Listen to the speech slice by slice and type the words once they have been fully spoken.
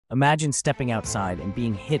Imagine stepping outside and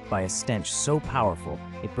being hit by a stench so powerful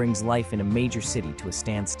it brings life in a major city to a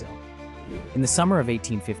standstill. In the summer of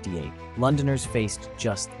 1858, Londoners faced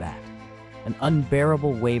just that. An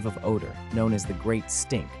unbearable wave of odor, known as the Great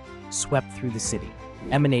Stink, swept through the city,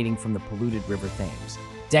 emanating from the polluted River Thames.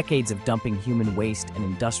 Decades of dumping human waste and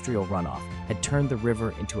industrial runoff had turned the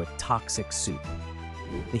river into a toxic soup.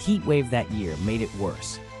 The heat wave that year made it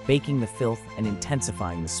worse, baking the filth and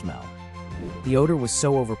intensifying the smell. The odor was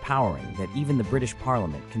so overpowering that even the British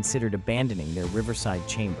Parliament considered abandoning their riverside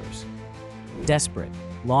chambers. Desperate,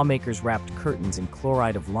 lawmakers wrapped curtains in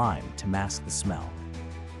chloride of lime to mask the smell.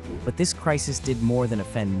 But this crisis did more than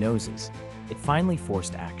offend noses. It finally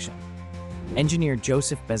forced action. Engineer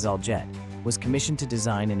Joseph Bazalgette was commissioned to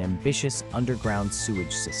design an ambitious underground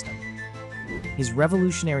sewage system. His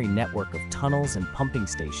revolutionary network of tunnels and pumping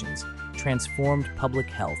stations transformed public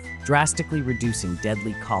health, drastically reducing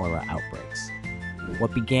deadly cholera outbreaks.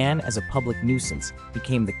 What began as a public nuisance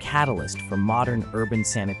became the catalyst for modern urban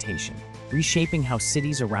sanitation, reshaping how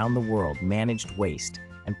cities around the world managed waste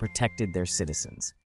and protected their citizens.